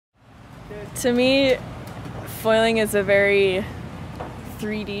To me, foiling is a very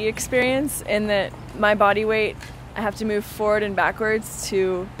 3D experience in that my body weight, I have to move forward and backwards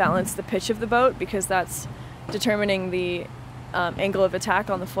to balance the pitch of the boat because that's determining the angle of attack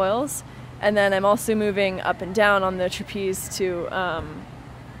on the foils. And then I'm also moving up and down on the trapeze to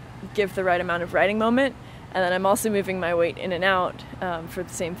give the right amount of riding moment. And then I'm also moving my weight in and out for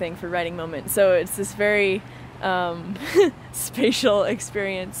the same thing for riding moment. So it's this very spatial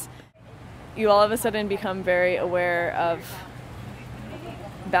experience. You all of a sudden become very aware of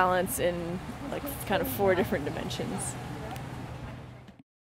balance in like kind of 4 different dimensions.